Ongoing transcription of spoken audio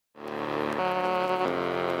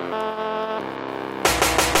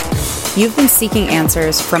You've been seeking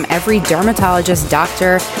answers from every dermatologist,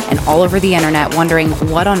 doctor, and all over the internet, wondering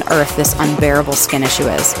what on earth this unbearable skin issue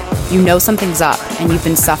is. You know something's up, and you've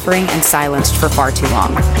been suffering and silenced for far too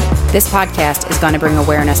long. This podcast is going to bring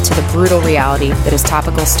awareness to the brutal reality that is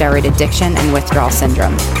topical steroid addiction and withdrawal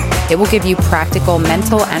syndrome. It will give you practical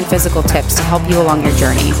mental and physical tips to help you along your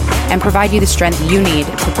journey and provide you the strength you need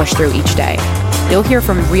to push through each day. You'll hear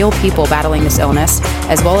from real people battling this illness,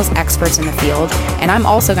 as well as experts in the field, and I'm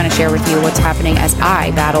also going to share with you what's happening as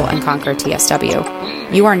I battle and conquer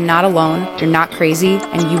TSW. You are not alone, you're not crazy,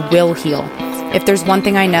 and you will heal. If there's one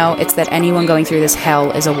thing I know, it's that anyone going through this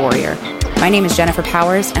hell is a warrior. My name is Jennifer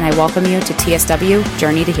Powers, and I welcome you to TSW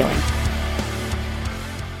Journey to Healing.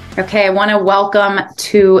 Okay, I want to welcome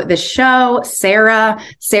to the show Sarah.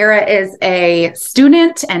 Sarah is a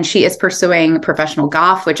student and she is pursuing professional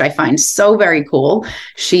golf, which I find so very cool.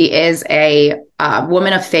 She is a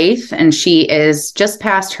woman of faith and she is just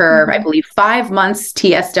past her, I believe, 5 months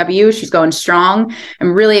TSW. She's going strong.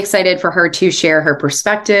 I'm really excited for her to share her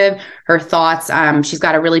perspective, her thoughts. She's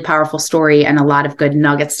got a really powerful story and a lot of good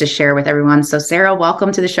nuggets to share with everyone. So Sarah,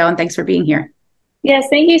 welcome to the show and thanks for being here. Yes,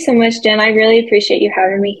 thank you so much, Jen. I really appreciate you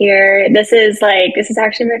having me here. This is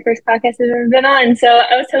actually my first podcast I've ever been on. So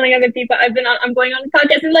I was telling other people I'm going on a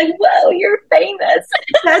podcast and like, whoa, you're famous.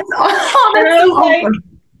 That's awesome. That's so awesome.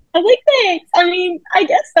 I was like, thanks. I mean, I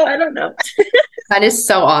guess so. I don't know. That is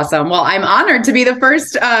so awesome. Well, I'm honored to be the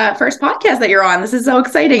first podcast that you're on. This is so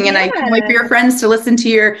exciting. And I can't wait for your friends to listen to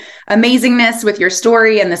your amazingness with your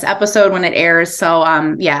story and this episode when it airs. So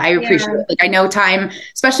I appreciate it. Like I know time,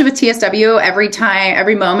 especially with TSW,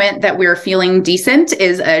 every moment that we're feeling decent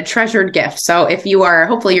is a treasured gift. So if you are,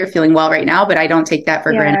 hopefully you're feeling well right now, but I don't take that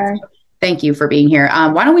for granted. Thank you for being here.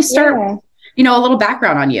 Why don't we start, a little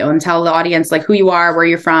background on you and tell the audience like who you are, where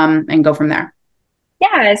you're from, and go from there.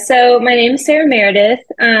 Yeah, so my name is Sarah Meredith.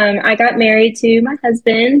 I got married to my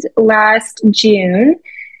husband last June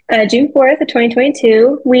 4th of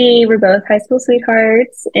 2022. We were both high school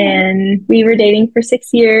sweethearts and we were dating for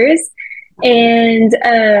 6 years. And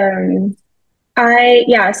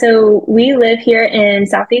so we live here in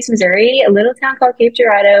Southeast Missouri, a little town called Cape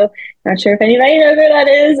Girardeau. Not sure if anybody knows where that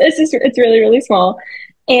is. It's really, really small.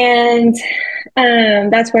 And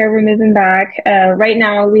that's where we're moving back. Right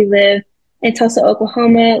now we live in Tulsa,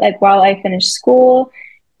 Oklahoma, while I finish school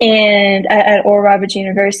and at Oral Roberts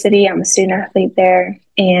University. I'm a student athlete there.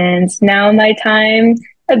 And now my time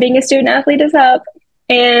of being a student athlete is up.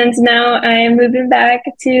 And now I'm moving back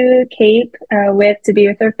to Cape to be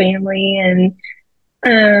with our family. And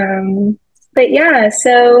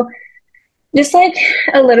so just like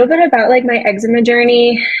a little bit about like my eczema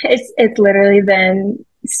journey. It's literally been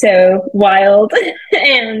so wild.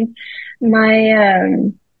 And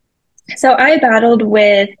so I battled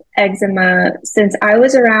with eczema since I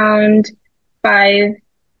was around 5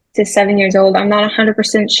 to 7 years old. I'm not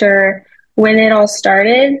 100% sure when it all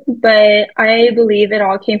started, but I believe it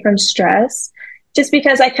all came from stress, just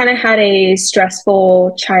because I kind of had a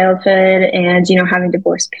stressful childhood and, having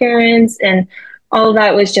divorced parents and all of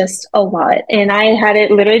that was just a lot. And I had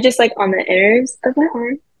it literally just like on the innards of my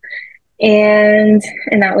arm. And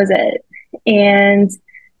that was it. And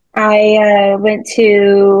I went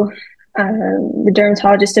to the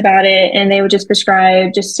dermatologist about it and they would just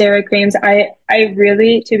prescribe just steroid creams. I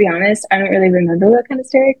really, to be honest, I don't really remember what kind of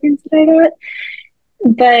steroid creams that I got.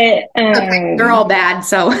 But they're all bad,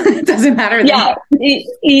 so it doesn't matter. Yeah,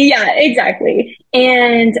 exactly.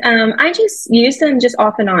 And I just used them just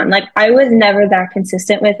off and on. Like I was never that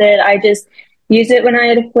consistent with it. I just used it when I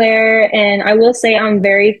had a flare, and I will say I'm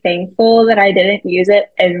very thankful that I didn't use it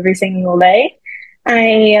every single day.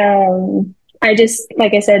 I just,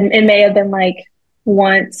 like I said, it may have been like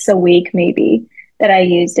once a week maybe that I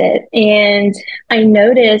used it. And I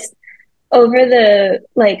noticed over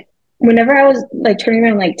whenever I was like turning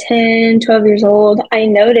around like 10, 12 years old, I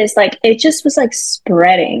noticed like it just was like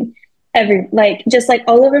spreading just like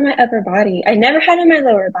all over my upper body. I never had it in my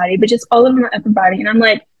lower body, but just all over my upper body. And I'm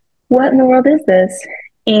like, what in the world is this?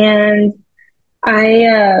 And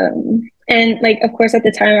and like, of course, at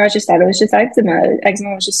the time I just thought it was just eczema.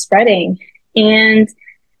 Eczema was just spreading. And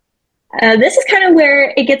this is kind of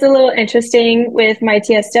where it gets a little interesting with my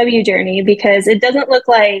TSW journey, because it doesn't look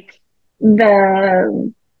like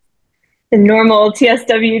the normal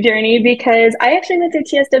TSW journey, because I actually went through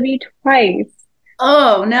TSW twice.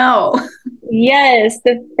 Oh, no. Yes.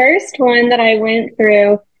 The first one that I went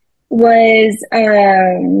through was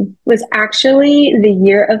actually the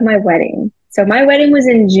year of my wedding. So my wedding was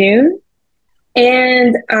in June,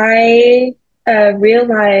 and I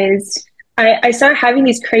realized I started having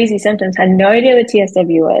these crazy symptoms. Had no idea what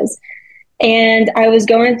TSW was. And I was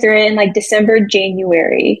going through it in like December,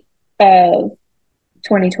 January of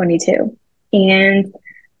 2022. And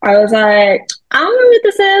I was like, I don't know what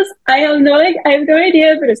this is. I have no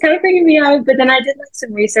idea, but it's kind of freaking me out. But then I did like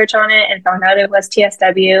some research on it and found out it was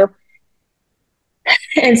TSW.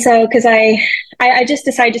 And so, because I just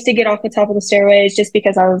decided just to get off the top of the steroids, just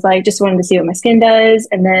because I was like, just wanted to see what my skin does.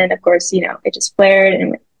 And then, of course, it just flared and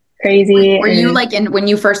went crazy. Were you like, when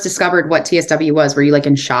you first discovered what TSW was, were you like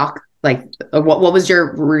in shock? Like, what was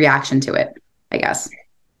your reaction to it, I guess?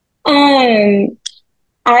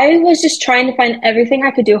 I was just trying to find everything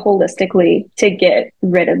I could do holistically to get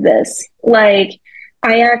rid of this. Like,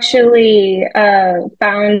 I actually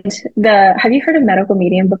found have you heard of medical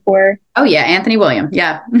medium before? Oh yeah, Anthony William.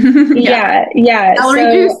 Yeah. Yeah.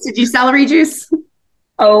 Celery juice? Did you celery juice?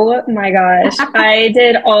 Oh my gosh. I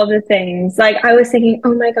did all the things. Like, I was thinking,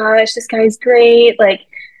 oh my gosh, this guy's great. Like,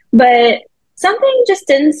 but something just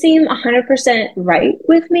didn't seem 100% right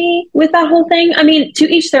with me with that whole thing. I mean, to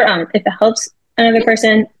each their own. If it helps another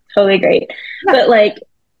person, totally great. Yeah. But like,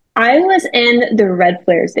 I was in the red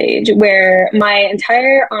flare stage where my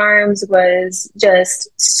entire arms was just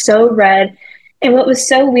so red. And what was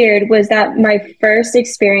so weird was that my first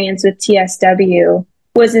experience with TSW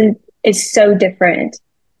is so different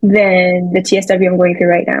than the TSW I'm going through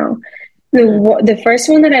right now. The first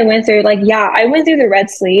one that I went through, like, yeah, I went through the red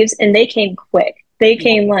sleeves and they came quick. They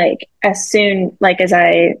came like as soon, like as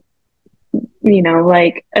I,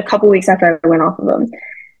 like a couple weeks after I went off of them.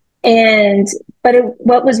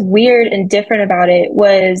 What was weird and different about it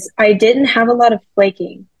was I didn't have a lot of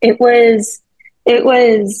flaking. It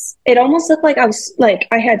almost looked like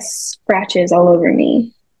I had scratches all over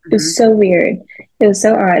me. It was so weird. It was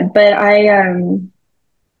so odd. But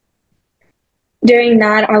during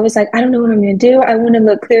that, I was like, I don't know what I'm going to do. I want to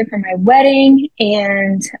look clear for my wedding.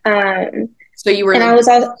 And, so you were, and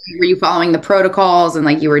were you following the protocols and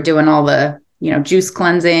like you were doing all the, juice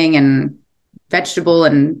cleansing and vegetable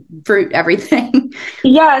and fruit, everything?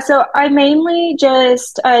 Yeah. So I mainly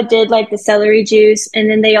just did like the celery juice. And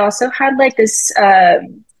then they also had like this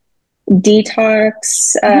detoxing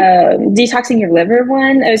your liver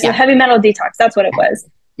one. It was a heavy metal detox. That's what it was.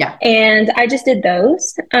 Yeah. And I just did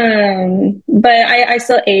those. But I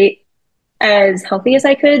still ate as healthy as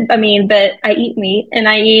I could. I mean, but I eat meat and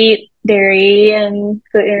I eat dairy and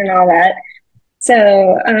gluten and all that.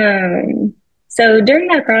 So during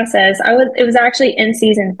that process, it was actually in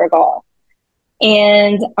season for golf.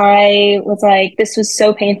 And I was like, this was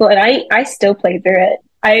so painful. And I still played through it.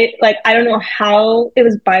 I don't know how. It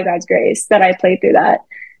was by God's grace that I played through that.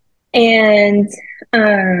 And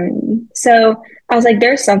so I was like,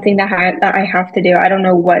 there's something that I have to do. I don't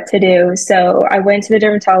know what to do. So I went to the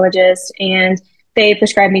dermatologist and they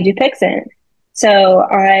prescribed me Dupixent. So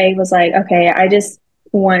I was like, okay, I just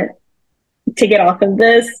want to get off of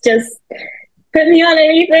this. Just put me on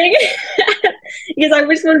anything because I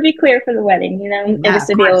just want to be clear for the wedding, and just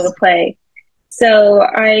to be able to play. So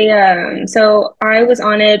I was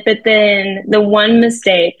on it, but then the one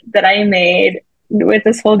mistake that I made with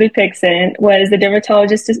this whole Dupixent was the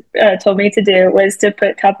dermatologist told me to do was to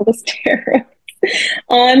put topical steroids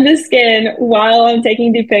on the skin while I'm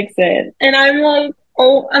taking Dupixent. And I'm like,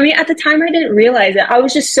 at the time I didn't realize it. I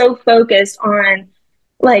was just so focused on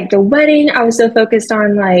like the wedding. I was so focused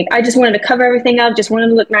on like, I just wanted to cover everything up, just wanted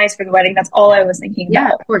to look nice for the wedding. That's all I was thinking about. Yeah,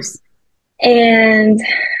 of course. And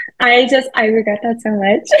I regret that so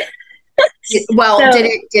much. Well, so,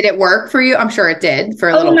 did it work for you? I'm sure it did for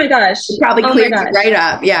a little. Oh my gosh. It probably cleared you right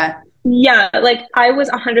up. Yeah. Yeah. Like I was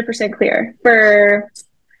 100% clear for,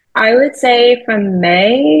 I would say from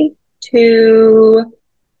May to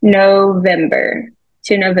November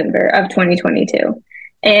of 2022.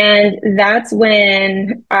 And that's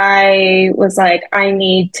when I was like, I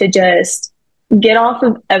need to just get off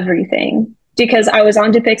of everything because I was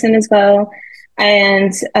on Dupixent as well.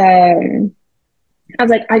 And, I was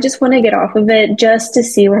like, I just want to get off of it just to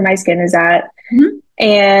see where my skin is at. Mm-hmm.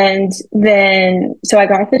 And then, so I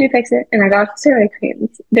got off the Dupixent and I got off the steroid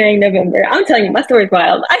creams during November. I'm telling you, my story's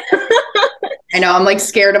wild. I know. I'm like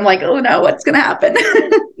scared. I'm like, oh no, what's going to happen?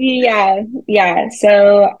 Yeah.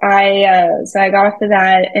 So I got off of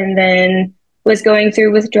that and then was going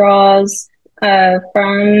through withdrawals,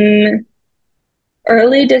 from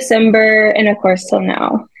early December and of course till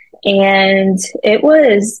now. And it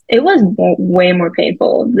was way more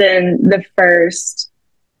painful than the first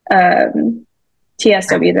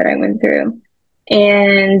TSW that I went through.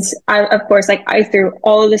 And I, of course, like I threw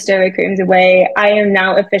all of the steroid creams away. I am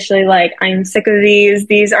now officially like, I'm sick of these.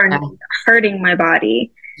 These are hurting my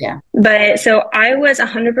body. Yeah. But so I was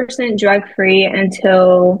 100% drug free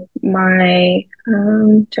until my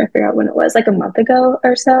trying to figure out when it was, like a month ago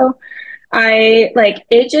or so. I like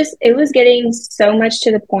it was getting so much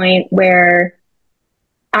to the point where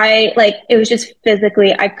it was just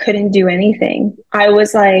physically, I couldn't do anything. I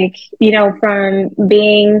was like, from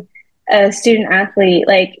being a student athlete,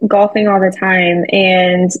 like golfing all the time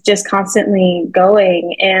and just constantly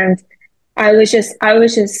going. And I was just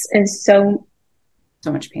in So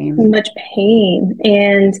much pain. much pain.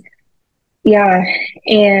 And yeah.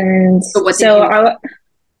 And But what did so you,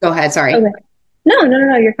 go ahead. Sorry. okay. No,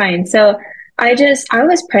 you're fine. So I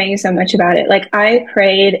was praying so much about it. Like I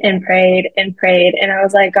prayed and prayed and prayed. And I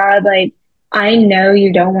was like, God, like, I know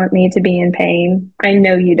you don't want me to be in pain. I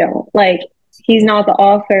know you don't. Like, he's not the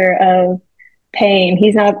author of pain.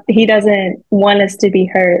 He doesn't want us to be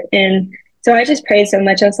hurt. And so I just prayed so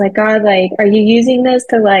much. I was like, God, like, are you using this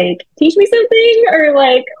to like teach me something? Or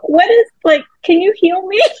like, what is like, can you heal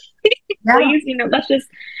me? Yeah. Please, that's just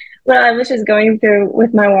what I was just going through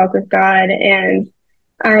with my walk with God. And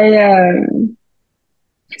I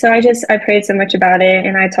so I prayed so much about it,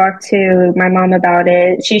 and I talked to my mom about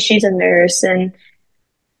it. She's a nurse, and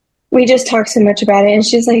we just talked so much about it. And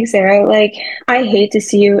she's like, Sarah, like, I hate to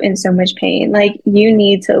see you in so much pain. Like, you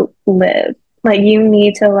need to live. Like, you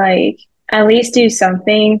need to like at least do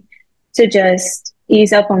something to just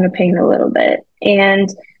ease up on the pain a little bit. And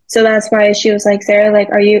so that's why she was like, Sarah, like,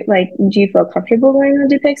 do you feel comfortable going on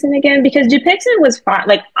Dupixent again? Because Dupixent was fine.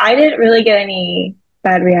 Like, I didn't really get any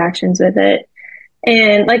bad reactions with it.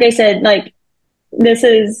 And like I said, like, this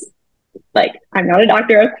is like, I'm not a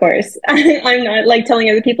doctor, of course. I'm not like telling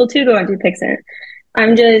other people to go on Dupixent.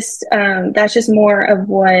 I'm just, that's just more of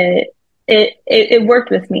what it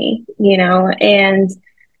worked with me, and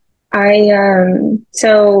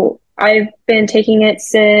so I've been taking it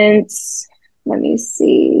since, let me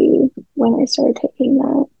see when I started taking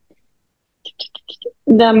that.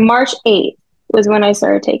 The March 8th was when I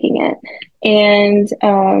started taking it.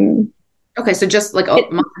 And, Okay. So just like a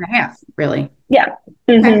month and a half, really. yeah.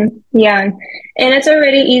 Okay. Yeah. And it's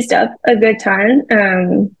already eased up a good time,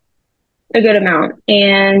 a good amount.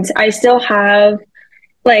 And I still have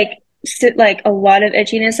like, like a lot of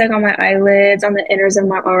itchiness, like on my eyelids, on the inners of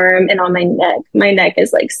my arm, and on my neck. My neck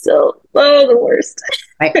is like still, the worst.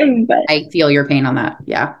 I, But I feel your pain on that.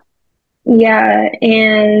 Yeah. yeah.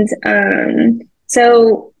 And,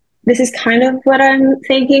 so this is kind of what I'm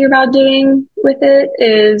thinking about doing with it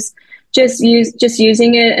is just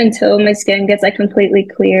using it until my skin gets like completely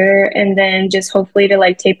clear, and then just hopefully to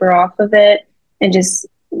like taper off of it and just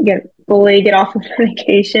get off of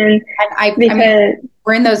medication. And I mean,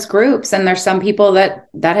 we're in those groups and there's some people that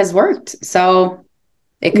has worked. So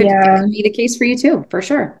it could be the case for you too, for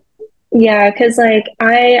sure. Yeah, because like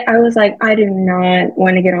I was like, I do not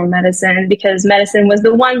want to get on medicine because medicine was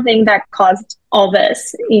the one thing that caused all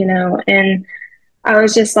this, and I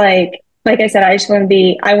was just like I said, I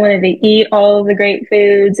wanted to eat all of the great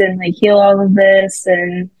foods and like heal all of this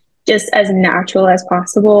and just as natural as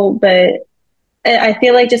possible. But I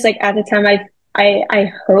feel like just like at the time,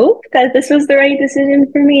 I hope that this was the right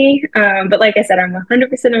decision for me. But like I said, I'm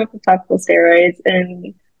 100% off of topical steroids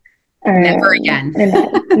and Never again.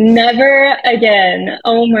 and never again.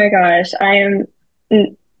 Oh my gosh, I am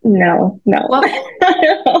no. Well,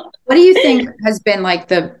 what do you think has been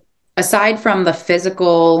like aside from the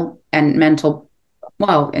physical and mental,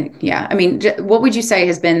 well, yeah, I mean, what would you say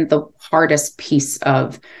has been the hardest piece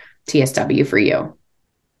of TSW for you?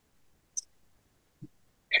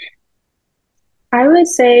 I would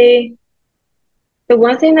say the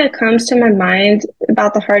one thing that comes to my mind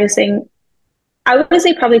about the hardest thing, I would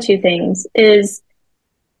say probably two things, is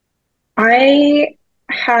I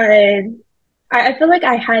had, I feel like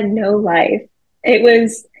I had no life. It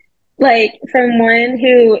was like from one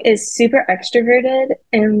who is super extroverted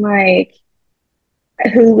and like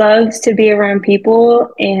who loves to be around people,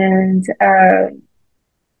 and I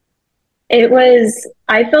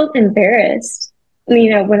felt embarrassed,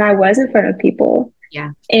 when I was in front of people.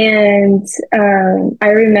 Yeah. And I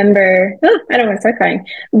remember, I don't want to start crying,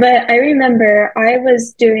 but I remember I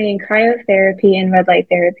was doing cryotherapy and red light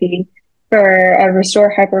therapy for a Restore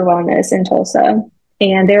Hyper Wellness in Tulsa,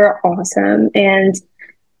 and they were awesome. And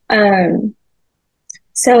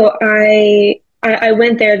so I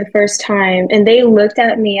went there the first time, and they looked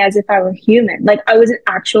at me as if I were human, like I was an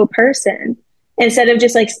actual person, instead of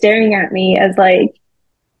just like staring at me as like,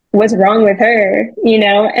 what's wrong with her,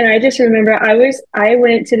 And I just remember I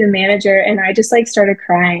went to the manager and I just like started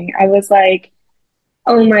crying. I was like,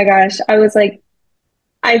 oh my gosh. I was like,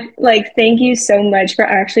 I like, thank you so much for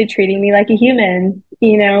actually treating me like a human,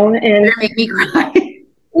 and You're gonna make me cry.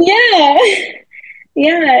 yeah.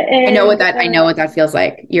 Yeah. I know what that feels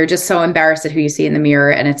like. You're just so embarrassed at who you see in the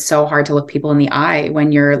mirror. And it's so hard to look people in the eye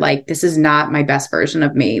when you're like, this is not my best version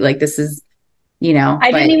of me. Like, this is, I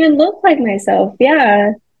but, didn't even look like myself.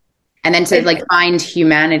 Yeah. and then to It's, like find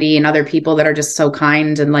humanity in other people that are just so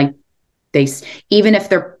kind and like, they, even if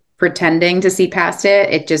they're pretending to see past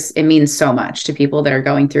it, it means so much to people that are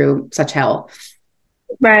going through such hell.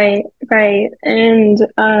 right, right. And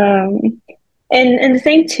the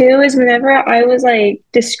thing too is whenever I was like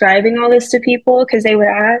describing all this to people, because they would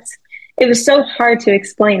ask, it was so hard to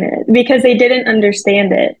explain it because they didn't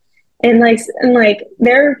understand it. And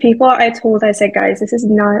there are people I said, guys, this is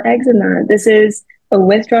not eczema. This is a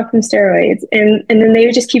withdrawal from steroids. And then they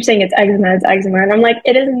would just keep saying it's eczema, it's eczema. And I'm like,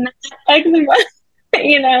 it is not eczema,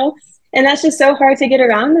 you know? And that's just so hard to get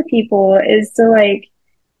around to people is to like,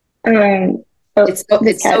 oh, this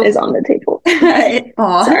cat is on the table.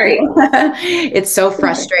 Sorry. It's so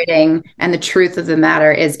frustrating. And the truth of the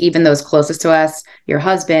matter is, even those closest to us, your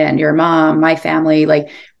husband, your mom, my family, like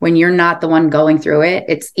when you're not the one going through it,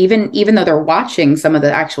 it's even though they're watching some of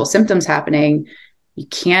the actual symptoms happening, you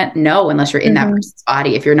can't know unless you're in that person's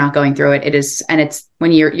body. If you're not going through it, it's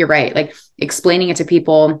when you're right. Like explaining it to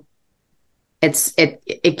people,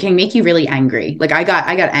 it can make you really angry. Like I got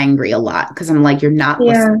angry a lot because I'm like, you're not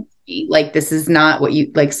listening. Like, this is not what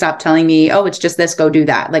you like. Stop telling me, oh, it's just this, go do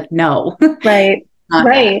that. Like, no. Right.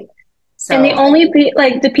 Right. So, and the only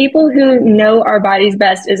like the people who know our bodies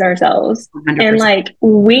best is ourselves. 100%. And like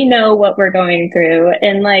we know what we're going through.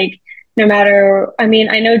 And like no matter, I mean,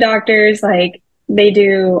 I know doctors like they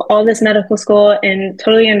do all this medical school and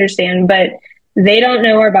totally understand, but they don't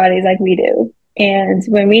know our bodies like we do. And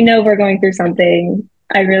when we know we're going through something,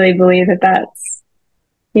 I really believe that that's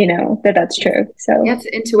true. So yeah, it's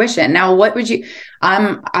intuition. Now, what would you,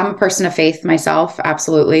 I'm a person of faith myself.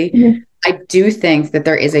 Absolutely. I do think that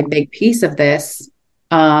there is a big piece of this,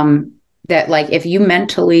 that like, if you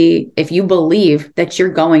believe that you're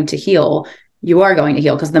going to heal, you are going to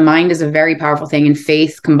heal, because the mind is a very powerful thing, and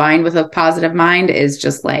faith combined with a positive mind is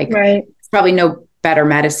just like, it's probably no better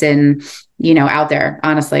medicine, out there,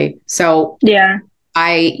 honestly. So yeah,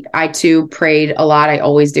 I too prayed a lot. I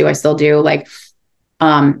always do. I still do. Like,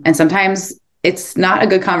 and sometimes it's not a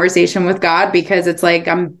good conversation with God because it's like,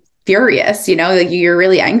 I'm furious, like you're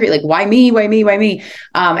really angry. Like, why me? Why me? Why me?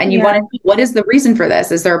 And you want to, what is the reason for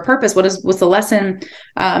this? Is there a purpose? What's the lesson?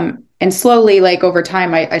 And slowly, like over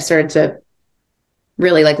time, I started to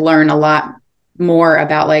really like learn a lot more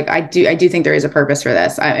about like, I do think there is a purpose for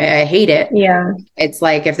this. I hate it. Yeah. It's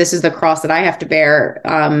like, if this is the cross that I have to bear,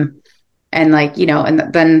 and like,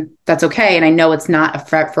 and then that's okay. And I know it's not a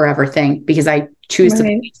forever thing because I choose to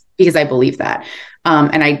believe, because I believe that.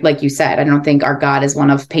 And I, like you said, I don't think our God is one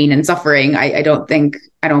of pain and suffering. I don't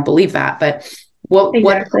believe that. But what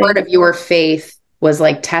part of your faith was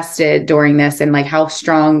like tested during this? And like, how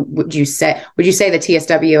strong would you say the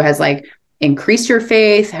TSW has like increased your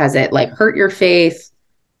faith? Has it like hurt your faith?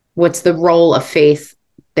 What's the role of faith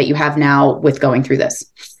that you have now with going through this?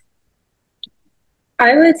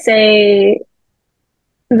 I would say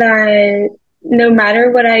that no matter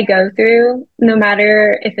what I go through, no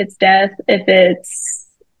matter if it's death, if it's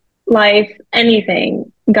life,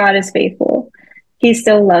 anything, God is faithful. He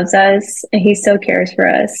still loves us and he still cares for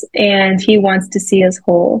us, and he wants to see us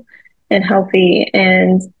whole and healthy.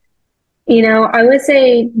 And, I would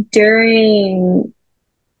say during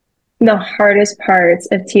the hardest parts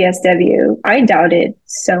of TSW, I doubted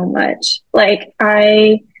so much. Like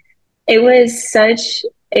it was such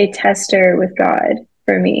a tester with God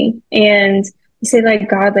for me. And you say like,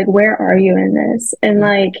 God, like, where are you in this? And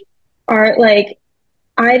like,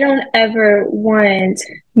 I don't ever want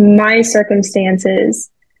my circumstances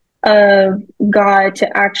of God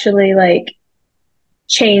to actually like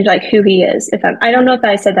change like who he is. I don't know if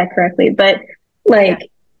I said that correctly, but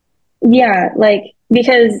like, like,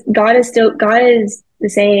 because God is the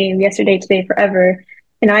same yesterday, today, forever.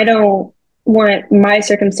 And I don't want my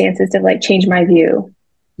circumstances to like change my view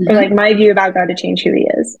or like my view about God to change who he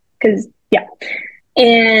is. Cause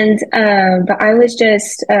and, but I was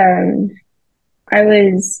just, I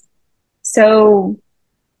was so,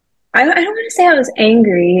 I don't want to say I was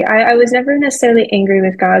angry. I was never necessarily angry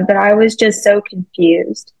with God, but I was just so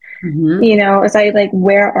confused. It's like,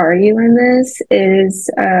 where are you in this?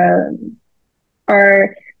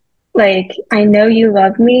 I know you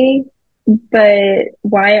love me, but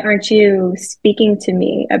why aren't you speaking to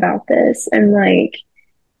me about this? And like,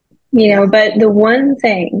 but the one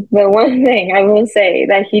thing I will say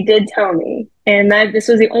that he did tell me, and that this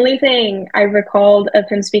was the only thing I recalled of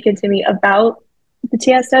him speaking to me about the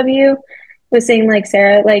TSW, was saying like,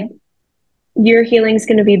 Sarah, like, your healing's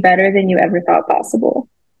going to be better than you ever thought possible.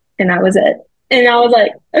 And that was it. And I was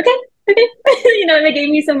like, okay, okay. And it gave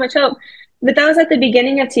me so much hope. But that was at the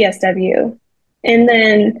beginning of TSW. And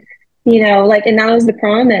then, and that was the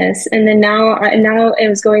promise. And then now it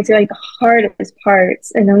was going through like the hardest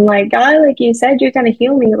parts. And I'm like, God, like you said, you're going to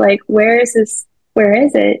heal me. Like, where is this? Where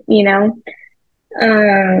is it?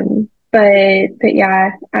 But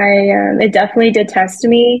yeah, it definitely did test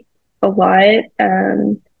me a lot.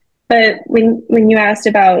 But when you asked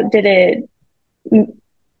about did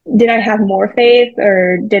I have more faith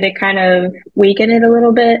or did it kind of weaken it a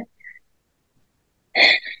little bit?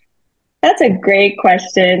 That's a great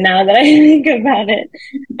question now that I think about it.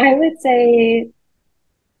 I would say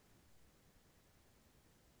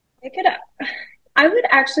I would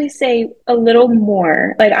actually say a little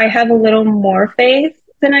more. Like I have a little more faith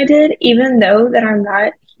than I did, even though that I'm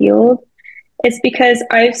not healed. It's because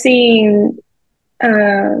I've seen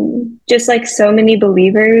just like so many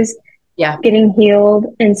believers getting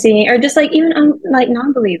healed and seeing, or just like even like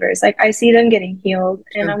non-believers, like I see them getting healed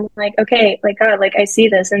and I'm like, okay, like God, like I see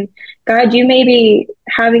this, and God, you may be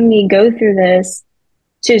having me go through this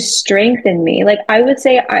to strengthen me. Like I would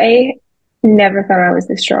say I never thought I was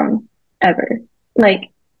this strong ever.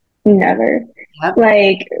 Like never. Yep.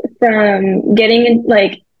 Like from getting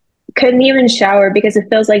like couldn't even shower because it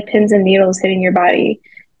feels like pins and needles hitting your body.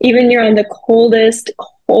 Even you're on the coldest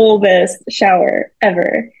shower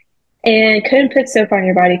ever. And couldn't put soap on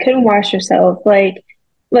your body, couldn't wash yourself. Like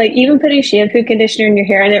even putting shampoo, conditioner in your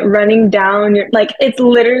hair and it running down your, like, it's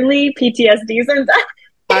literally PTSD sometimes.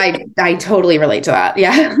 I totally relate to that.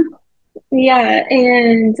 Yeah. Yeah.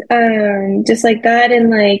 And just like that. And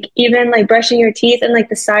like, even like brushing your teeth and like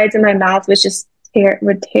the sides of my mouth was just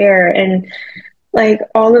would tear. And like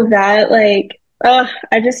all of that, like, I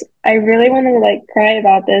really want to like cry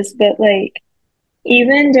about this, but like,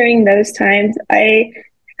 even during those times, I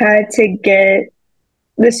had to get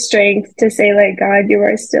the strength to say like, God, you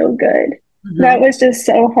are still good. Mm-hmm. That was just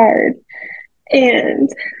so hard. And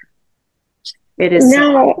it is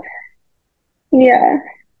now, yeah.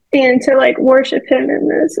 And to like worship him in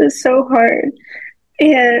this is so hard.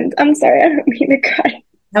 And I'm sorry, I don't mean to cry.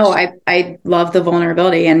 No, I love the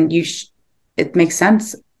vulnerability, and it makes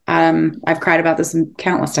sense. I've cried about this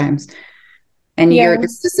countless times. And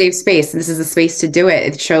this is a safe space. This is a space to do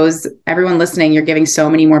it. It shows everyone listening, you're giving so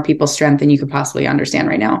many more people strength than you could possibly understand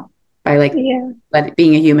right now by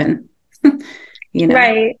being a human.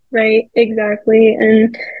 Right, exactly.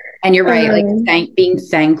 And you're right. Like being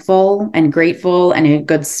thankful and grateful and in a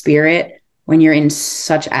good spirit when you're in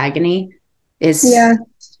such agony is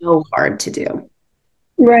so hard to do.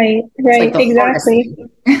 Right, like exactly.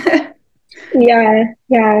 Yeah,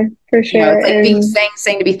 for sure. It's like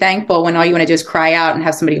saying to be thankful when all you want to do is cry out and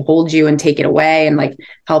have somebody hold you and take it away and like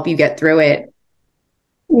help you get through it.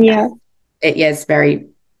 Yeah. It's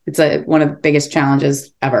one of the biggest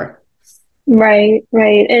challenges ever. Right.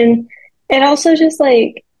 And it also just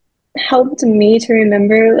like helped me to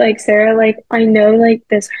remember, like, Sarah, like, I know like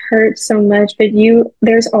this hurts so much, but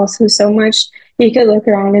there's also so much you could look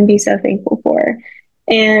around and be so thankful for.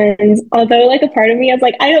 And although like a part of me is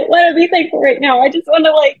like, I don't want to be thankful right now. I just want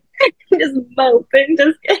to like just mope and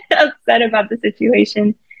just get upset about the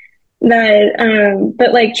situation.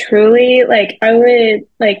 But like truly, like I would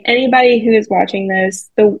like anybody who is watching this,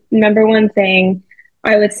 the number one thing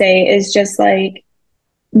I would say is just like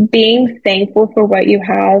being thankful for what you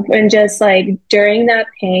have, and just like during that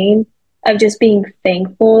pain of just being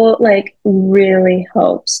thankful, like really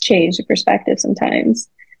helps change the perspective sometimes.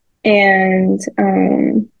 And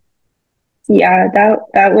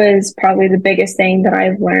that was probably the biggest thing that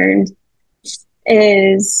I've learned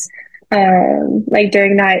is like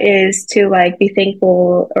during that is to like be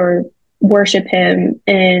thankful or worship him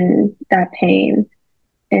in that pain.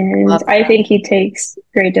 And I think he takes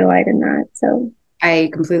great delight in that. So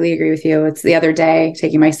I completely agree with you. It's the other day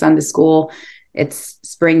taking my son to school. It's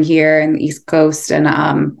spring here in the East Coast. And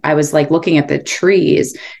I was like looking at the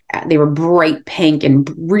trees. They were bright pink and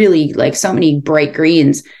really like so many bright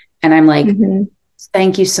greens. And I'm like,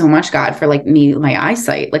 thank you so much, God, for like my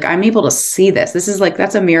eyesight. Like I'm able to see this. This is like,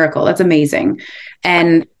 that's a miracle. That's amazing.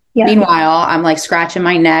 And meanwhile, I'm like scratching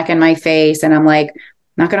my neck and my face. And I'm like,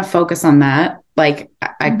 not going to focus on that. Like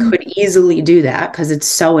I could easily do that because it's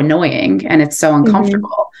so annoying and it's so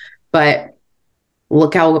uncomfortable. But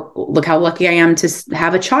look how lucky I am to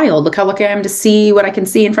have a child. Look how lucky I am to see what I can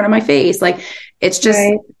see in front of my face. Like it's just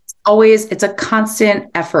it's a constant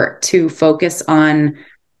effort to focus on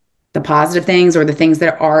the positive things or the things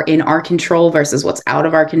that are in our control versus what's out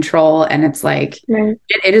of our control. And it's like,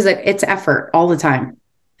 it's effort all the time.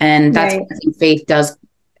 And that's what I think faith does.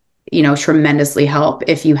 tremendously help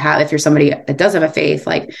if you're somebody that does have a faith,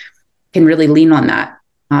 like can really lean on that.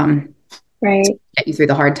 Right. To get you through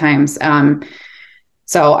the hard times.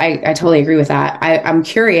 So I totally agree with that. I'm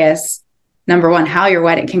curious, number one, how your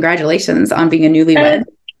wedding, congratulations on being a newlywed.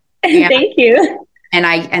 Thank you.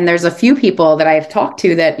 And there's a few people that I've talked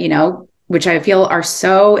to that, which I feel are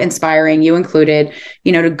so inspiring, you included,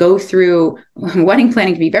 to go through wedding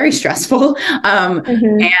planning can be very stressful.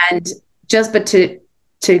 And but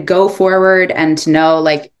to go forward and to know,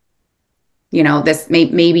 like, this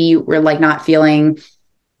maybe you were like not feeling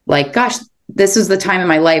like, gosh, this is the time in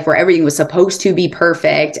my life where everything was supposed to be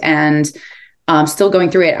perfect, and still going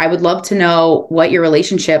through it. I would love to know what your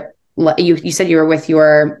relationship, you said you were with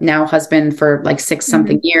your now husband for like 6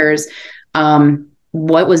 something years.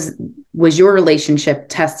 What was your relationship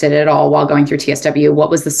tested at all while going through TSW? What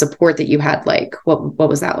was the support that you had? Like, what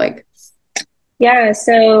was that like? Yeah.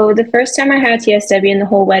 So the first time I had TSW and the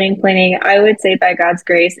whole wedding planning, I would say by God's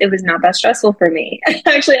grace, it was not that stressful for me.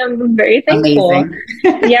 Actually, I'm very thankful. Amazing.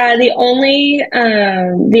 Yeah. The only,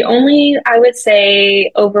 I would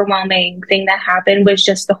say overwhelming thing that happened was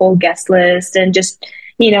just the whole guest list, and just,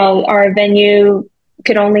 our venue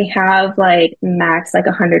could only have like max like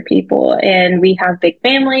 100 people, and we have big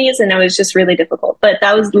families, and it was just really difficult. But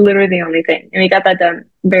that was literally the only thing, and we got that done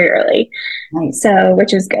very early. Nice. So,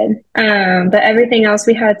 which is good. But everything else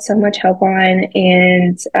we had so much help on,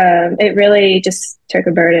 and it really just took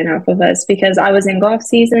a burden off of us, because I was in golf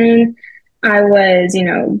season. I was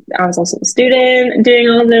also a student doing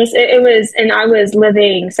all this. It was, and I was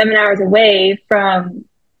living 7 hours away from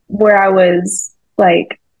where I was,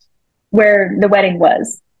 like, where the wedding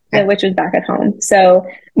was, which was back at home. So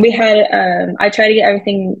we had, I tried to get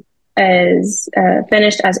everything as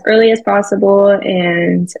finished as early as possible.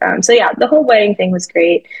 And so yeah, the whole wedding thing was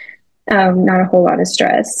great. Not a whole lot of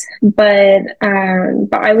stress, but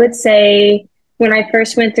I would say when I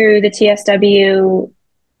first went through the TSW,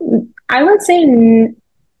 I would say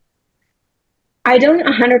I don't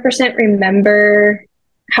 100% remember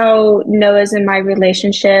how Noah's and my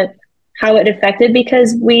relationship, how it affected,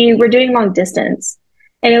 because we were doing long distance,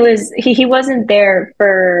 and it was, he wasn't there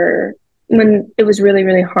for when it was really,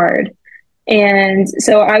 really hard. And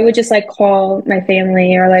so I would just like call my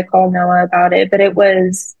family or like call Noah about it. But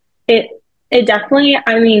it definitely,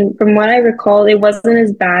 I mean, from what I recall, it wasn't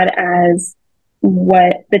as bad as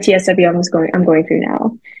what the TSW I'm going through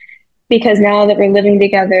now, because now that we're living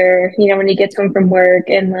together, when he gets home from work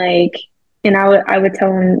and like, and I would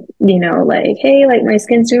tell him, like, hey, like my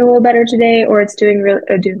skin's doing a little better today, or it's doing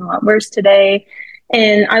a lot worse today.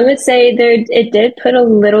 And I would say it did put a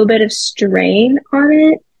little bit of strain on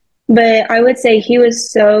it, but I would say he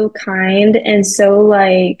was so kind and so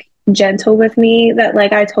like gentle with me that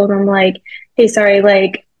like I told him like, hey, sorry,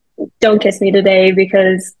 like don't kiss me today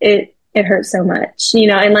because it hurts so much,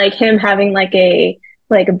 and like him having like a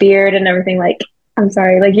beard and everything, like, I'm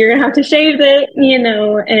sorry, like you're gonna have to shave it,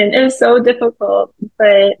 and it was so difficult,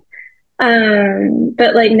 but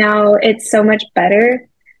like now it's so much better,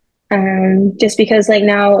 just because like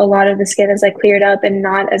now a lot of the skin is like cleared up and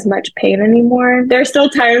not as much pain anymore. There's still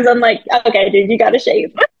times I'm like, okay, dude, you gotta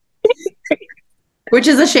shave. Which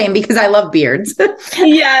is a shame because I love beards.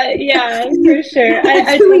 yeah, for sure.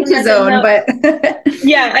 I to each his own, but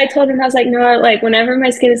yeah, I told him, I was like, no, like whenever my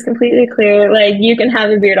skin is completely clear, like you can have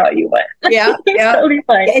a beard all you want. Yeah, yeah, totally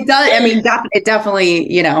fine. It does. I mean, it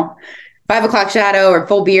definitely, 5 o'clock shadow or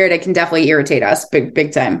full beard, it can definitely irritate us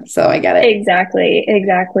big time. So I get it.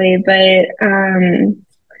 Exactly. But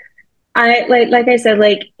I like I said,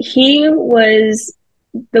 like he was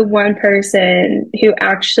the one person who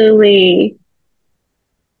actually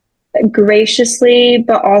graciously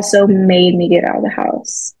but also made me get out of the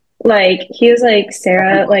house. Like he was like,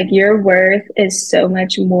 Sarah, like your worth is so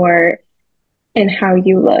much more in how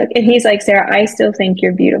you look. And he's like, Sarah, I still think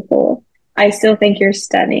you're beautiful. I still think you're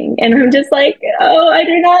stunning. And I'm just like, oh, I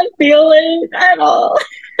do not feel it at all.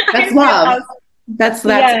 That's love. That's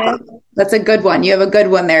love. That's a good one. You have a good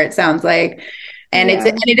one there, it sounds like. And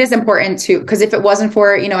it is important too, because if it wasn't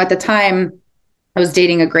for, at the time I was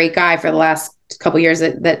dating a great guy for the last couple of years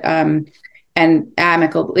and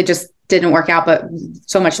amicable, it just didn't work out, but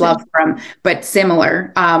so much love from, but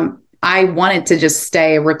similar. I wanted to just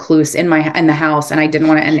stay recluse in the house, and I didn't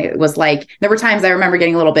want to. And it was like, there were times I remember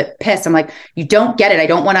getting a little bit pissed. I'm like, you don't get it. I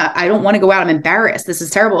don't want to go out. I'm embarrassed. This is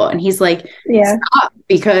terrible. And he's like, stop,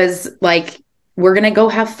 because like, we're going to go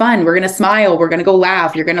have fun. We're going to smile. We're going to go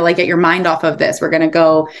laugh. You're going to like get your mind off of this. We're going to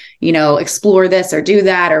go, explore this or do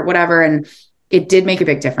that or whatever. And it did make a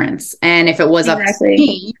big difference. And if it was up to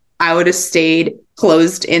me, I would have stayed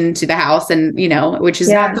closed into the house, and, which is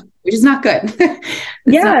not which is not good.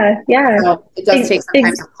 Yeah. So it does take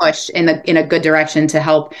sometimes a push in a good direction to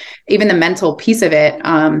help even the mental piece of it,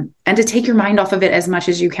 and to take your mind off of it as much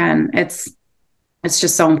as you can. It's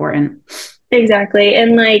just so important. Exactly.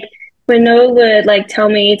 And like when Noah would like tell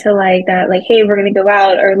me to like that, like, hey, we're gonna go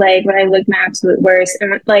out, or like when I look my absolute worst,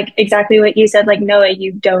 and like exactly what you said, like, Noah,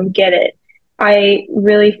 you don't get it. I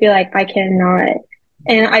really feel like I cannot.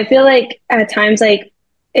 And I feel like at times like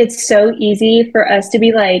it's so easy for us to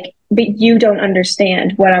be like, but you don't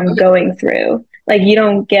understand what I'm going through. Like you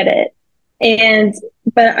don't get it. And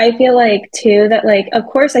but I feel like too that like of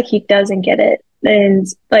course like he doesn't get it. And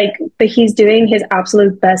like but he's doing his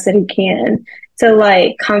absolute best that he can to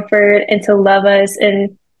like comfort and to love us.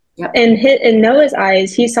 And in Noah's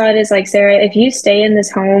eyes, he saw it as like, Sarah, if you stay in this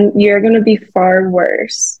home, you're gonna be far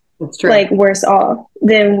worse. That's true. Like worse off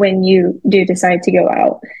than when you do decide to go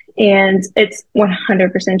out. And it's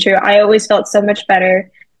 100% true. I always felt so much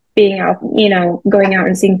better being out, you know, going out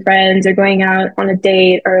and seeing friends, or going out on a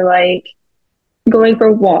date, or like going for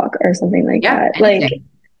a walk or something like that. Anything. Like,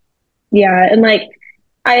 yeah. And like,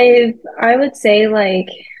 I would say like,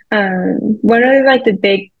 one of like the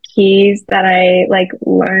big keys that I like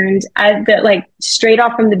learned that like straight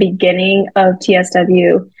off from the beginning of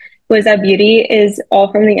TSW was that beauty is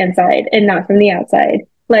all from the inside and not from the outside.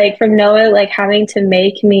 Like from Noah, like having to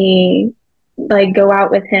make me like go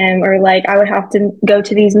out with him, or like I would have to go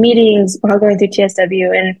to these meetings while going through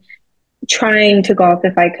TSW and trying to golf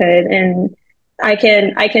if I could. And I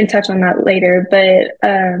can touch on that later, but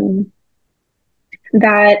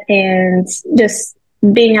that and just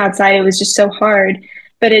being outside, it was just so hard.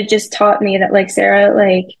 But it just taught me that like, Sarah,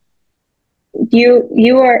 like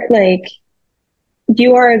you are like,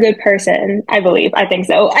 you are a good person. I believe. I think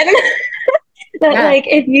so. I don't know. But like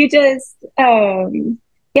if you just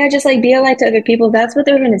just like be a light to other people, that's what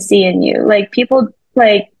they're going to see in you. Like people,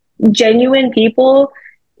 like genuine people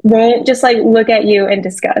won't just like look at you in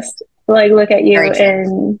disgust, like look at you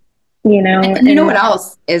and you know. And you know what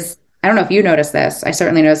else is, I don't know if you noticed this. I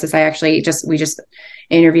certainly noticed this. We just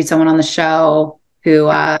interviewed someone on the show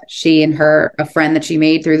who she and a friend that she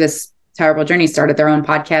made through this terrible journey started their own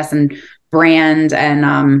podcast and brand,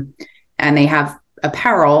 and they have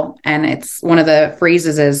apparel, and it's one of the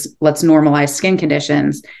phrases is let's normalize skin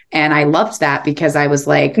conditions. And I loved that because I was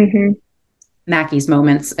like, Mackie's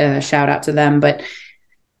Moments, shout out to them, but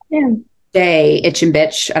they Itch and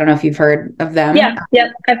Bitch, I don't know if you've heard of them.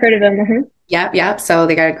 I've heard of them. Yep. So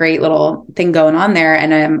they got a great little thing going on there.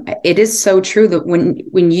 And it is so true that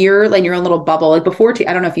when you're like in your own little bubble, like before,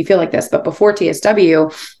 I don't know if you feel like this, but before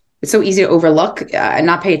TSW, it's so easy to overlook and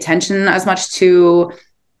not pay attention as much to,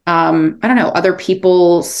 I don't know, other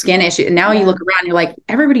people's skin issues. And now you look around, you're like,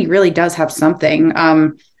 everybody really does have something.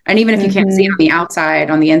 And even if you can't see it on the outside,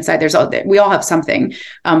 on the inside, we all have something.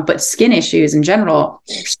 But skin issues in general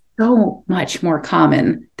are so much more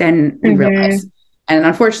common than we realize. And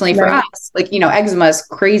unfortunately for us, like, you know, eczema is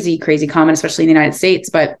crazy, crazy common, especially in the United States,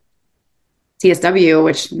 but TSW,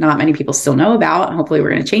 which not many people still know about, hopefully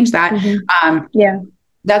we're going to change that.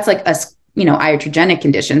 That's like a, you know, iatrogenic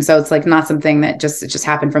condition. So it's like not something that just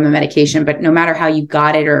happened from the medication, but no matter how you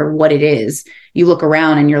got it or what it is, you look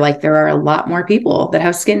around and you're like, there are a lot more people that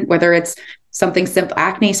have skin, whether it's something simple,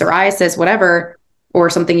 acne, psoriasis, whatever, or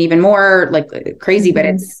something even more like crazy, but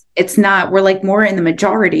it's not, we're like more in the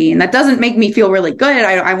majority, and that doesn't make me feel really good.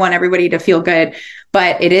 I want everybody to feel good,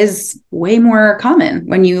 but it is way more common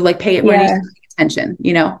when you like pay attention,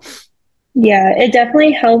 you know? Yeah, it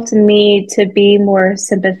definitely helped me to be more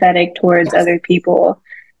sympathetic towards other people.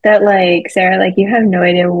 That like, Sarah, like you have no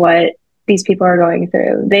idea what these people are going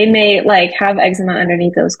through. They may like have eczema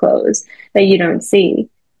underneath those clothes that you don't see.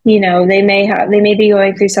 You know, they may be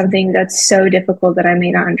going through something that's so difficult that I may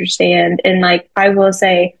not understand. And like, I will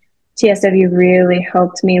say TSW really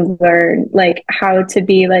helped me learn like how to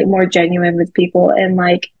be like more genuine with people and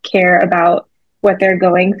like care about what they're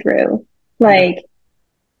going through. Like,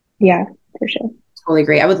 yeah, for sure. Totally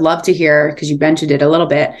agree. I would love to hear, because you mentioned it a little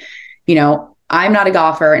bit, you know, I'm not a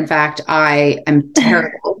golfer. In fact, I am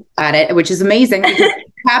terrible at it, which is amazing because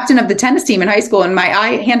captain of the tennis team in high school and my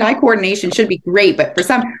hand-eye coordination should be great, but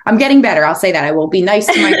I'm getting better. I'll say that. I will be nice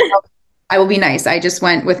to myself. I will be nice. I just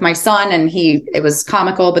went with my son and it was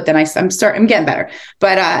comical, but then I'm getting better.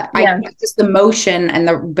 But I just the motion and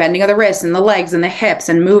the bending of the wrists and the legs and the hips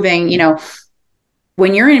and moving, you know,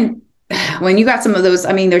 when you got some of those,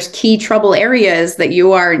 I mean, there's key trouble areas that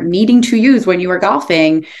you are needing to use when you are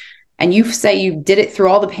golfing, and you say you did it through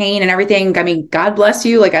all the pain and everything. I mean, God bless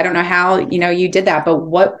you. Like, I don't know how, you know, you did that, but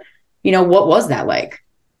what was that like?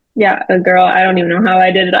 Yeah, girl, I don't even know how I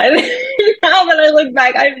did it either. Now that I look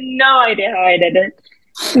back, I have no idea how I did it.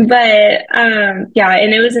 But yeah,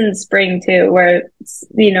 and it was in the spring too, where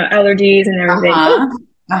allergies and everything. Uh-huh.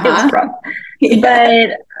 It was Uh-huh. rough. Yeah.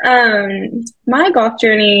 But my golf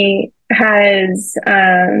journey has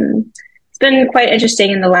it's been quite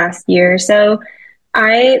interesting in the last year. So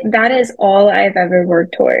I that is all I've ever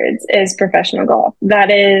worked towards is professional golf.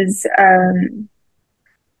 That's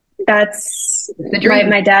The dream.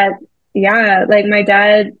 my dad. Yeah, like my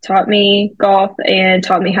dad taught me golf and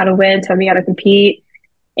taught me how to win, taught me how to compete,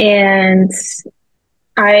 and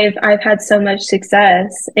I've had so much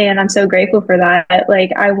success, and I'm so grateful for that.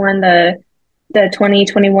 Like I won the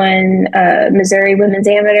 2021 Missouri Women's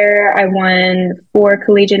Amateur. I won 4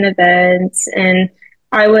 collegiate events, and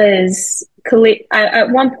I was at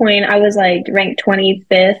one point I was like ranked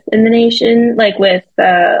 25th in the nation, like with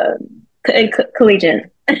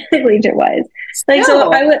collegiate collegiate wise. Like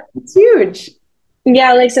so, I No, would it's huge.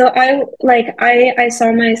 yeah, like so I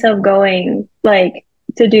saw myself going like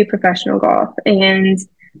to do professional golf, and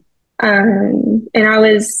I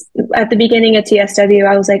was at the beginning of TSW,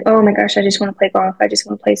 I was like, oh my gosh, I just want to play golf. I just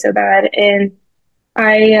want to play so bad. And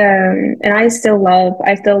I still love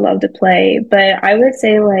to play, but I would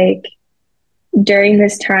say like during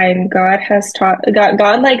this time, God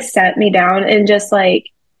like sat me down and just like,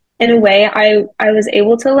 in a way, I was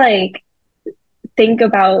able to like think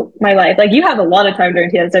about my life. Like you have a lot of time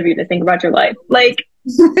during TSW to think about your life, like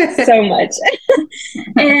so much.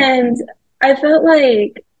 And I felt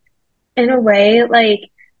like in a way, like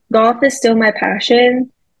golf is still my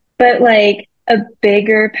passion, but like a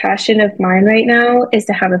bigger passion of mine right now is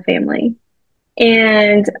to have a family.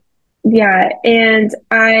 And yeah, and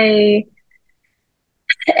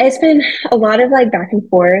it's been a lot of like back and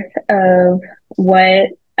forth of what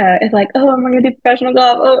it's like, oh, I'm gonna do professional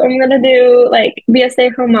golf, oh, I'm gonna do like be a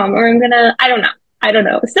stay-at-home mom, or I don't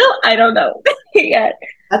know. Still, I don't know yet.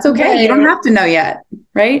 That's okay. You don't But have to know yet,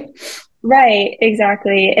 right? right,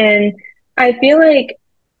 exactly. And I feel like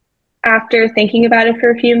after thinking about it for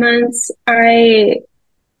a few months, I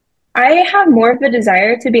have more of a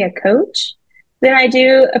desire to be a coach than I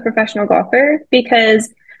do a professional golfer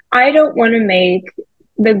because I don't want to make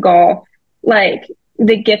the golf like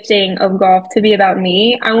the gifting of golf to be about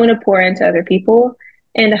me. I want to pour into other people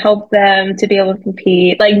and help them to be able to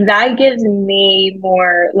compete. Like that gives me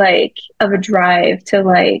more like of a drive to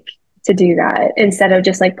like to do that instead of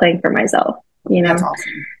just like playing for myself, you That's know?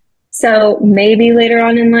 awesome. So maybe later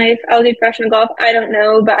on in life I'll do professional golf. I don't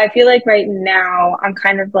know, but I feel like right now I'm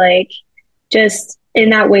kind of like just in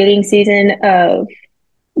that waiting season of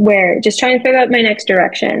where just trying to figure out my next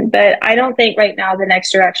direction. But I don't think right now the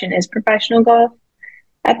next direction is professional golf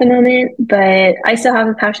at the moment, but I still have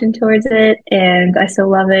a passion towards it and I still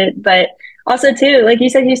love it. But also too, like you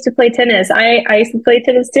said, you used to play tennis. I used to play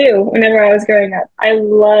tennis too whenever I was growing up. I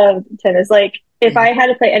loved tennis. Like if Yeah. I had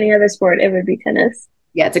to play any other sport, it would be tennis.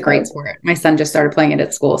 Yeah, it's a great So sport. My son just started playing it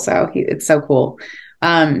at school, so it's so cool.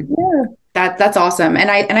 Um, yeah. that's awesome.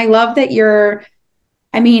 And I love that you're,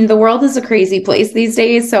 I mean, the world is a crazy place these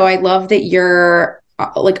days, so I love that you're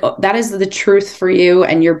that is the truth for you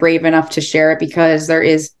and you're brave enough to share it because there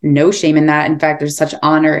is no shame in that. In fact, there's such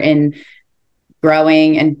honor in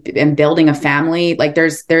growing and building a family. Like there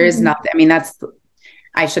is Mhm. nothing. I mean,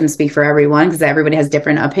 I shouldn't speak for everyone because everybody has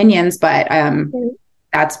different opinions, but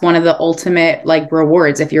that's one of the ultimate like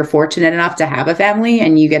rewards if you're fortunate enough to have a family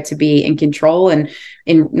and you get to be in control and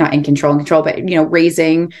in not in control but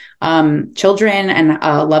raising children and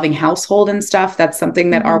a loving household and stuff. That's something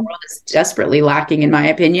that our Mhm. world is desperately lacking in my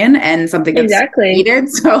opinion, and something that's Exactly. needed.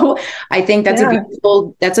 So I think Yeah.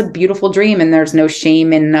 that's a beautiful dream, and there's no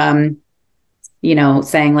shame in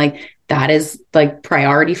saying like that is like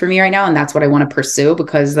priority for me right now and that's what I want to pursue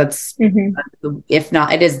because that's, Hmm. if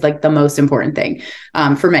not, it is like the most important thing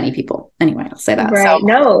for many people. Anyway, I'll say that. So Right.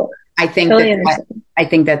 No, I think totally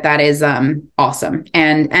understand. that is awesome.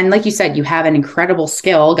 And like you said, you have an incredible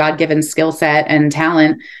skill, God-given skill set and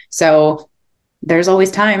talent. So there's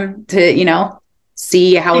always time to,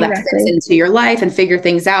 see how that fits Exactly. into your life and figure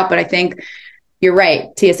things out. But I think you're right.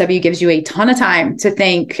 TSW gives you a ton of time to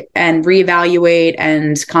think and reevaluate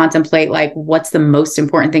and contemplate like what's the most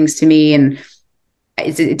important things to me. And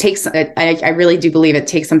it takes, I really do believe it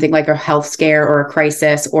takes something like a health scare or a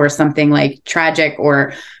crisis or something like tragic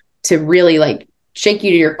or to really like shake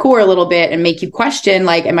you to your core a little bit and make you question,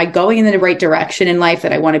 like, am I going in the right direction in life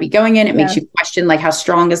that I want to be going in? It makes Yeah. you question, like, how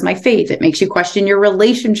strong is my faith? It makes you question your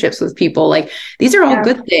relationships with people. Like, these are all Yeah.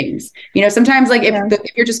 good things. Sometimes like Yeah. if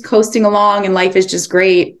you're just coasting along and life is just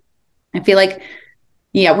great, I feel like,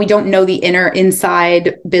 yeah, we don't know the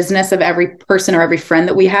inside business of every person or every friend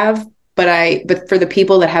that we have. But for the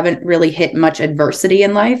people that haven't really hit much adversity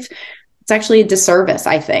in life, it's actually a disservice.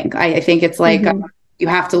 I think, I think it's like, you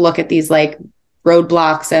have to look at these like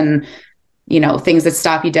roadblocks and, things that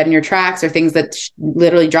stop you dead in your tracks, or things that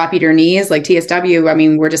literally drop you to your knees, like TSW. I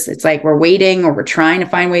mean, it's like, we're waiting, or we're trying to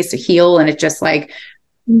find ways to heal. And it just like,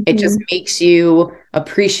 it just makes you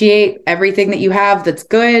appreciate everything that you have that's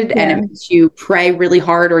good. And it makes you pray really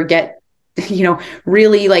hard, or get,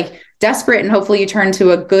 really like desperate. And hopefully you turn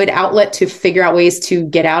to a good outlet to figure out ways to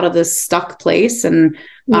get out of this stuck place. And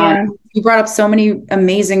you brought up so many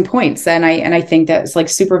amazing points. And I think that's like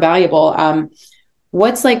super valuable.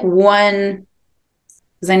 What's like one,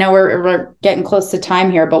 because I know we're getting close to time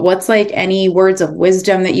here, but what's like any words of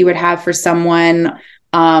wisdom that you would have for someone,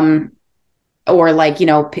 or like,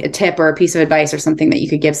 a tip or a piece of advice or something that you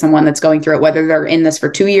could give someone that's going through it, whether they're in this for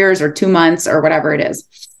 2 years or 2 months or whatever it is?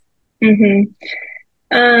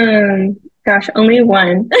 Gosh, only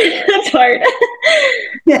one. That's hard.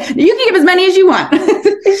 Yeah, you can give as many as you want.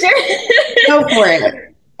 Go for it.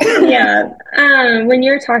 Yeah. When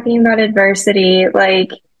you're talking about adversity, like,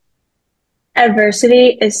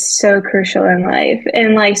 adversity is so crucial in life,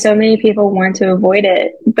 and like so many people want to avoid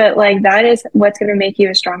it, but like that is what's going to make you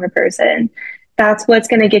a stronger person. That's what's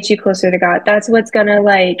going to get you closer to God. That's what's going to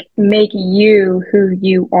like make you who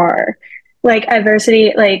you are. Like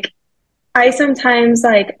adversity, like I sometimes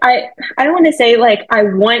like I don't want to say like I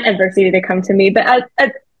want adversity to come to me, but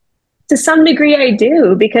to some degree I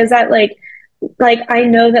do, because that like I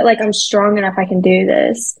know that like I'm strong enough, I can do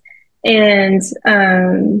this. And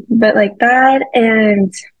but like that,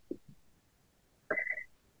 and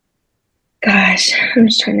gosh, I'm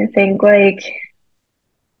just trying to think like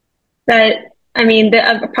that. I mean,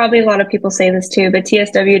 probably a lot of people say this too, but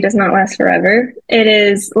TSW does not last forever. It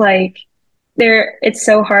is like it's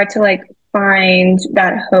so hard to like find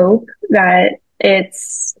that hope that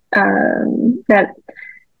it's that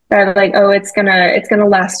like, oh, it's gonna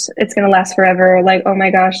last forever. Like, oh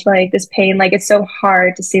my gosh, like this pain, like it's so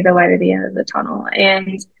hard to see the light at the end of the tunnel.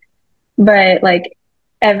 But like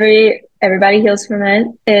everybody heals from it.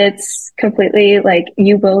 It's completely like,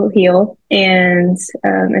 you will heal, and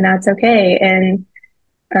that's okay. And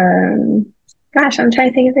gosh, I'm trying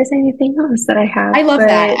to think if there's anything else that I have. I love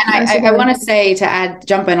that. And I want to say, to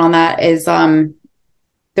jump in on that, is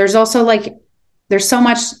there's also like, there's so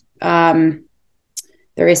much,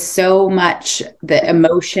 there is so much the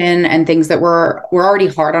emotion and things that we're already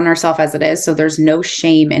hard on ourselves as it is. So there's no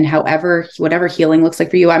shame in whatever healing looks like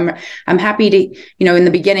for you. I'm happy to, in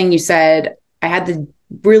the beginning you said I had the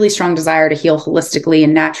really strong desire to heal holistically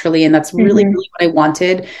and naturally. And that's really, really what I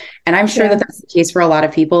wanted. And I'm sure that that's the case for a lot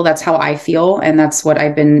of people. That's how I feel. And that's what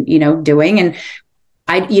I've been, doing. And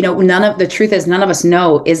the truth is, none of us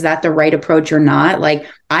know, is that the right approach or not? Like,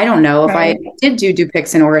 I don't know if I did do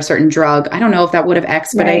Dupixent or a certain drug, I don't know if that would have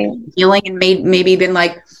expedited healing and maybe been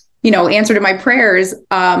like, answer to my prayers.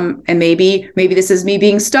 And maybe this is me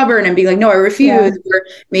being stubborn and being like, no, I refuse. Or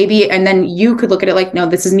maybe, and then you could look at it like, no,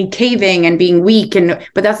 this is me caving and being weak.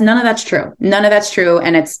 But none of that's true. None of that's true.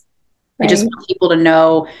 And I just want people to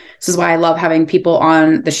know, this is why I love having people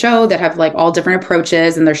on the show that have like all different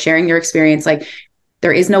approaches, and they're sharing their experience. Like,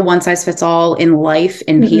 there is no one size fits all in life,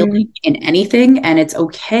 in healing, in anything. And it's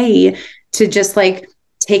okay to just like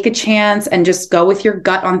take a chance and just go with your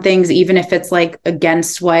gut on things, even if it's like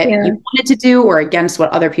against what you wanted to do or against what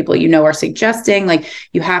other people, are suggesting. Like,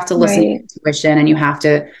 you have to listen to intuition, and you have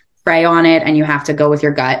to pray on it, and you have to go with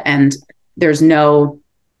your gut. And there's no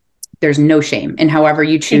shame in however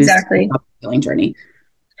you choose the healing journey.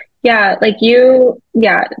 Yeah. Like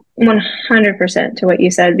 100% to what you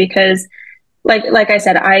said, because like I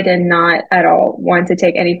said, I did not at all want to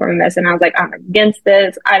take any form of medicine. I was like, I'm against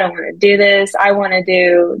this. I don't want to do this. I want to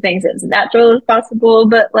do things as natural as possible.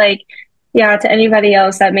 But like, to anybody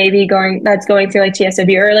else that may be that's going through like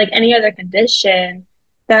TSW or like any other condition,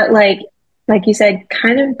 that like you said,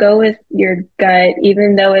 kind of go with your gut,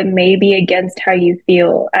 even though it may be against how you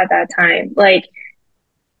feel at that time. Like,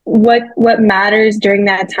 what matters during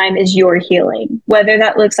that time is your healing, whether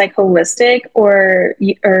that looks like holistic or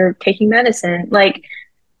taking medicine. Like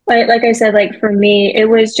I said, like for me, it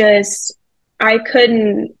was just,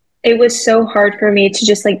 it was so hard for me to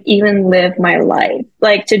just like even live my life,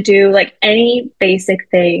 like to do like any basic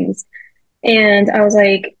things. And I was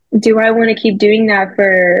like, do I want to keep doing that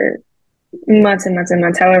for months and months and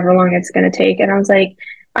months, however long it's going to take? And I was like,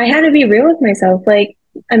 I had to be real with myself. Like,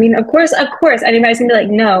 I mean, of course, anybody's gonna be like,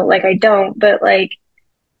 no, like I don't, but like,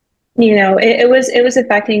 it was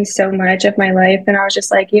affecting so much of my life. And I was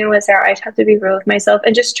just like, you know what, Sarah, I just have to be real with myself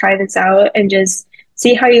and just try this out and just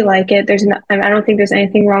see how you like it. I don't think there's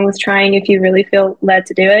anything wrong with trying if you really feel led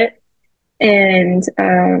to do it. And,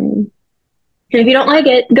 And if you don't like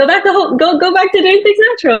it, go back to doing things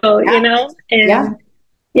natural, Yeah. you know? Yeah. And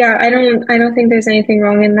yeah, I don't think there's anything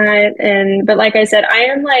wrong in that. And but like I said, I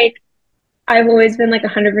am like I've always been like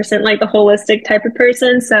 100% like the holistic type of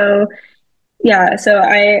person. So yeah, so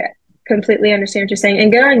I completely understand what you're saying.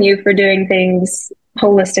 And good on you for doing things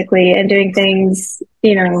holistically and doing things,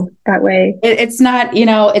 that way. It's not,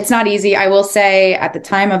 it's not easy. I will say at the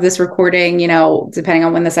time of this recording, depending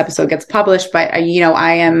on when this episode gets published, but I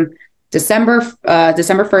am December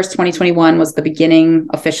 1st, 2021 was the beginning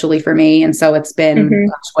officially for me. And so it's been,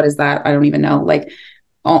 gosh, what is that? I don't even know. Like,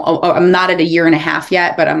 I'm not at a year and a half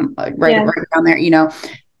yet, but I'm right down there,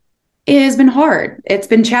 It has been hard. It's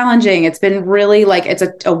been challenging. It's been really like, it's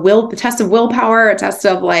a test of willpower, a test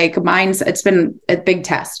of like minds. It's been a big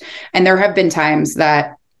test. And there have been times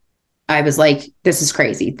that I was like, this is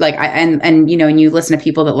crazy. Like, and you listen to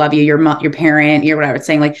people that love you, your parent, your whatever,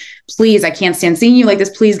 saying like, please, I can't stand seeing you like this.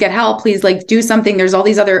 Please get help. Please, like, do something. There's all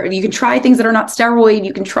these other, you can try things that are not steroid.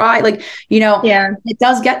 You can try like, it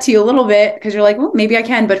does get to you a little bit because you're like, well, maybe I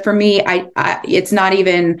can. But for me, I it's not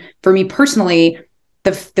even for me personally.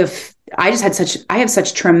 I have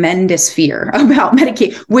such tremendous fear about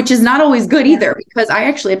Medicaid, which is not always good either, because I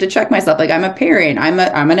actually have to check myself. Like, I'm a parent, I'm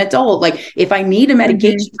an adult. Like, if I need a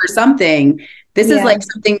medication for something, this is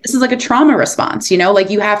like a trauma response, like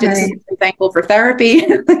you have to, this is thankful for therapy,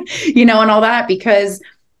 and all that, because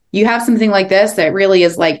you have something like this that really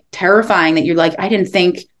is like terrifying, that you're like, I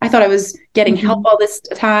thought I was getting help all this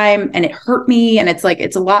time and it hurt me. And it's like,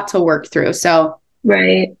 it's a lot to work through. So,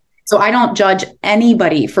 So I don't judge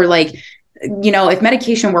anybody for like, if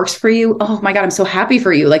medication works for you, oh my God, I'm so happy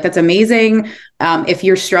for you. Like, that's amazing. If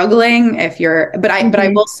you're struggling, but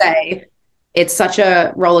I will say it's such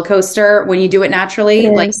a roller coaster when you do it naturally.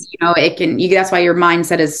 Like, that's why your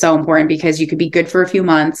mindset is so important, because you could be good for a few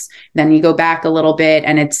months, then you go back a little bit,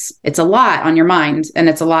 and it's a lot on your mind, and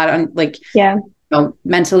it's a lot on like,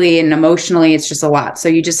 mentally and emotionally, it's just a lot. So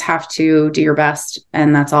you just have to do your best,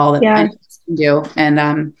 and that's all that anyone can do. And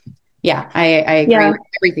I agree with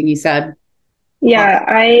everything you said. Yeah,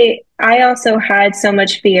 I also had so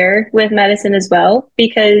much fear with medicine as well,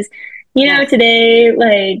 because today,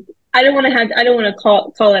 like, I don't want to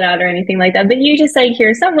call it out or anything like that, but you just like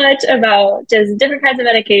hear so much about just different kinds of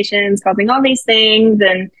medications causing all these things,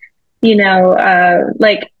 and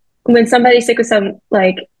like when somebody's sick with some,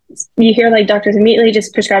 like, you hear like doctors immediately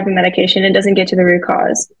just prescribe the medication, it doesn't get to the root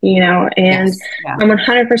cause, and I'm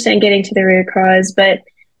 100% getting to the root cause, but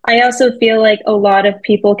I also feel like a lot of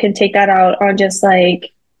people can take that out on just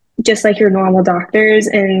like your normal doctors,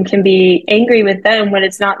 and can be angry with them when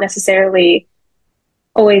it's not necessarily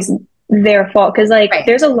always their fault. Because like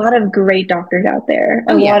there's a lot of great doctors out there,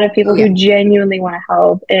 a lot of people who genuinely want to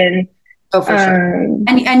help. And for sure.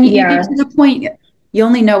 And you get to the point, you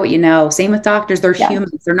only know what you know. Same with doctors. They're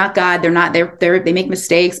humans. They're not God. They make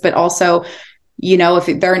mistakes, but also,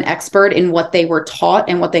 if they're an expert in what they were taught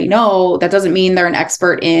and what they know, that doesn't mean they're an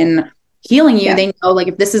expert in healing you. They know, like,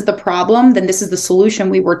 if this is the problem, then this is the solution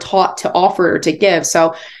we were taught to offer or to give.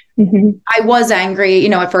 So I was angry,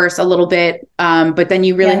 at first a little bit. But then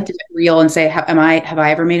you really have to get real and say, have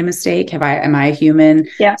I ever made a mistake? Am I a human?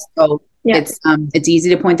 Yeah. So it's easy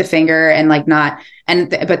to point the finger and like not,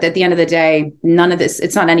 but at the end of the day, none of this,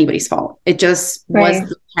 it's not anybody's fault. It just was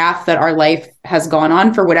the path that our life has gone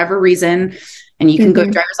on for whatever reason. And you can go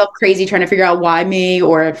drive yourself crazy trying to figure out why me,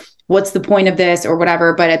 or what's the point of this, or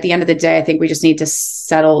whatever. But at the end of the day, I think we just need to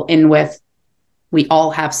settle in with, we all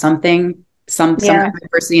have something, some kind of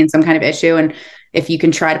adversity and some kind of issue. And if you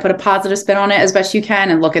can try to put a positive spin on it as best you can,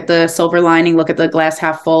 and look at the silver lining, look at the glass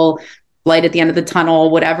half full, light at the end of the tunnel,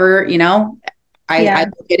 whatever, I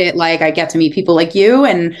look at it like I get to meet people like you,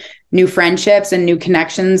 and new friendships and new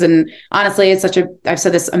connections. And honestly, it's I've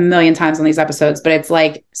said this a million times on these episodes, but it's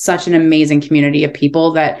like such an amazing community of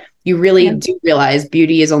people that you really do realize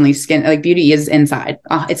beauty is only skin, like beauty is inside.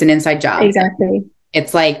 It's an inside job. Exactly.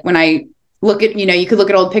 It's like when I look at, you could look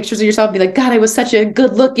at old pictures of yourself and be like, God, I was such a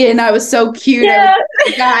good looking, I was so cute. Yeah.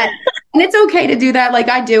 God. And it's okay to do that. Like,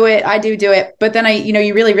 I do it. But then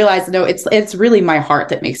you really realize, no, it's really my heart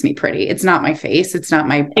that makes me pretty. It's not my face. It's not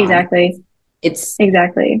my, exactly. It's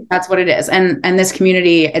exactly, that's what it is. And this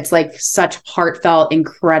community, it's like such heartfelt,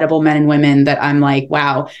 incredible men and women that I'm like,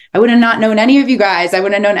 wow, I would have not known any of you guys. I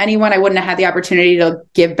wouldn't have known anyone. I wouldn't have had the opportunity to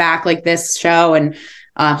give back like this show, and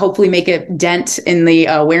hopefully make a dent in the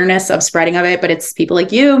awareness of spreading of it. But it's people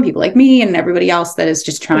like you and people like me and everybody else that is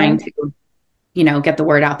just trying to, get the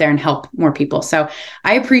word out there and help more people. So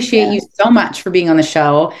I appreciate you so much for being on the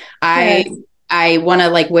show. I want to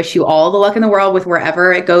like wish you all the luck in the world with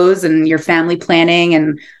wherever it goes and your family planning,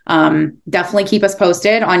 and definitely keep us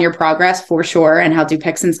posted on your progress for sure, and how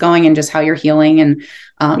Dupixent's going and just how you're healing. And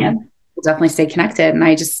we'll definitely stay connected. And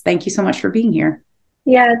I just thank you so much for being here.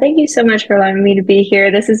 Yeah, thank you so much for allowing me to be here.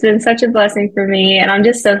 This has been such a blessing for me, and I'm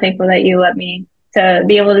just so thankful that you let me to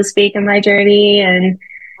be able to speak on my journey and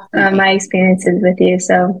my experiences with you.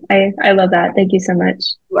 So I love that. Thank you so much.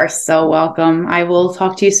 You are so welcome. I will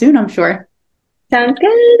talk to you soon, I'm sure. Sounds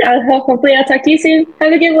good. Hopefully I'll talk to you soon.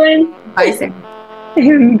 Have a good one. Bye, Sam.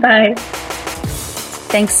 Bye.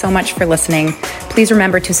 Thanks so much for listening. Please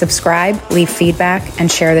remember to subscribe, leave feedback,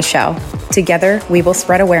 and share the show. Together, we will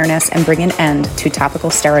spread awareness and bring an end to topical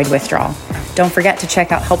steroid withdrawal. Don't forget to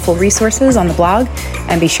check out helpful resources on the blog,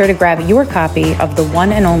 and be sure to grab your copy of the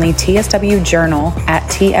one and only TSW Journal at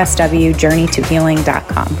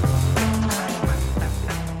tswjourneytohealing.com.